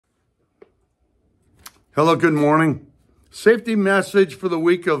Hello, good morning. Safety message for the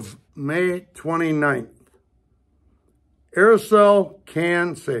week of May 29th. Aerosol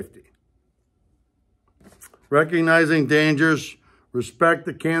Can Safety. Recognizing dangers, respect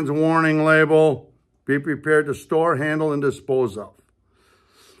the can's warning label, be prepared to store, handle, and dispose of.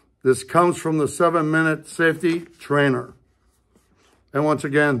 This comes from the 7-minute safety trainer. And once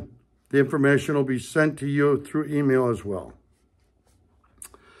again, the information will be sent to you through email as well.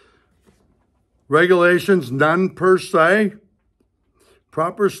 Regulations, none per se.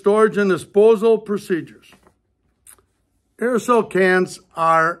 Proper storage and disposal procedures. Aerosol cans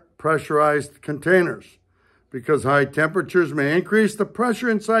are pressurized containers because high temperatures may increase the pressure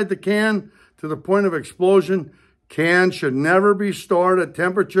inside the can to the point of explosion. Cans should never be stored at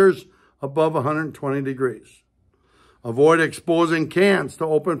temperatures above 120 degrees. Avoid exposing cans to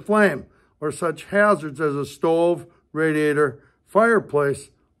open flame or such hazards as a stove, radiator, fireplace,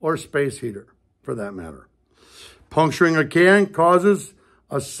 or space heater, for that matter. Puncturing a can causes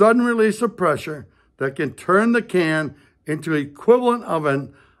a sudden release of pressure that can turn the can into equivalent of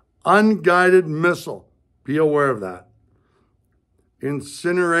an unguided missile. Be aware of that.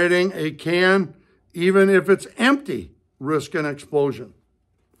 Incinerating a can, even if it's empty, risk an explosion.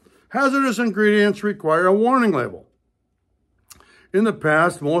 Hazardous ingredients require a warning label. In the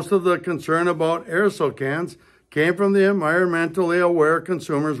past, most of the concern about aerosol cans came from the environmentally aware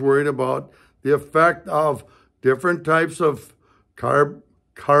consumers worried about the effect of different types of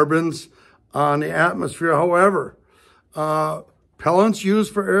carbons on the atmosphere. However, propellants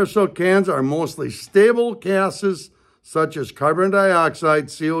used for aerosol cans are mostly stable gases such as carbon dioxide,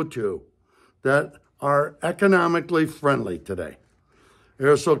 CO2, that are economically friendly today.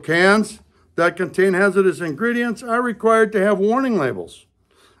 Aerosol cans that contain hazardous ingredients are required to have warning labels.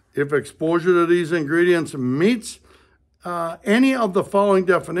 If exposure to these ingredients meets any of the following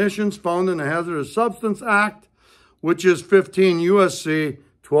definitions found in the Hazardous Substance Act, which is 15 U.S.C.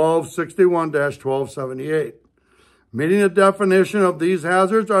 1261-1278. Meeting the definition of these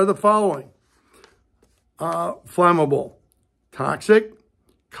hazards are the following: flammable, toxic,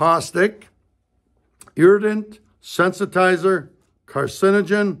 caustic, irritant, sensitizer,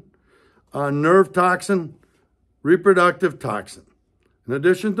 carcinogen, nerve toxin, reproductive toxin. In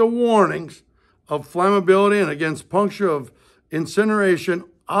addition to warnings of flammability and against puncture of incineration,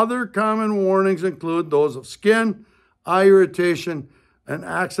 other common warnings include those of skin, eye irritation, and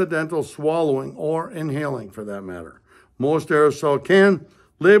accidental swallowing or inhaling, for that matter. Most aerosol can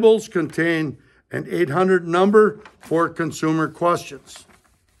labels contain an 800 number for consumer questions.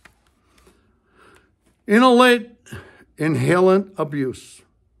 Inhalate inhalant abuse.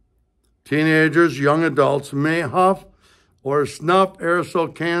 Teenagers, young adults may huff or snuff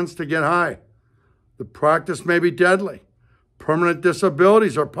aerosol cans to get high. The practice may be deadly. Permanent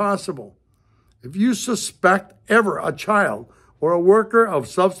disabilities are possible. If you suspect ever a child or a worker of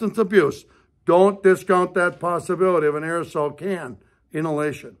substance abuse, don't discount that possibility of an aerosol can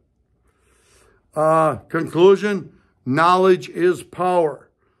inhalation. Conclusion, knowledge is power.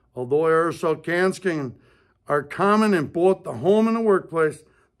 Although aerosol cans are common in both the home and the workplace,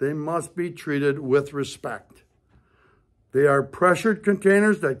 they must be treated with respect. They are pressured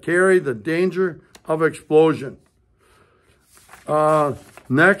containers that carry the danger of explosion.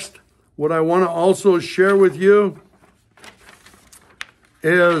 Next, what I want to also share with you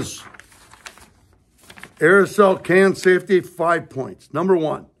is Aerosol Can Safety 5 points. Number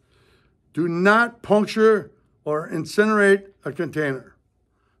 1, do not puncture or incinerate a container.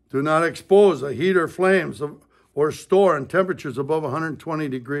 Do not expose a heat or flames or store in temperatures above 120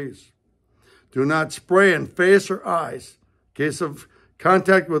 degrees. Do not spray in face or eyes. In case of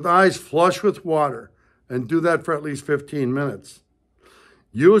contact with eyes, flush with water, and do that for at least 15 minutes.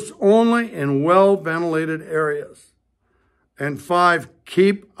 Use only in well-ventilated areas. And 5,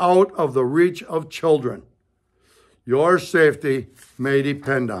 keep out of the reach of children. Your safety may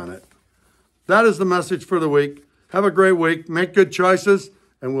depend on it. That is the message for the week. Have a great week. Make good choices,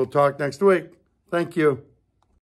 and we'll talk next week. Thank you.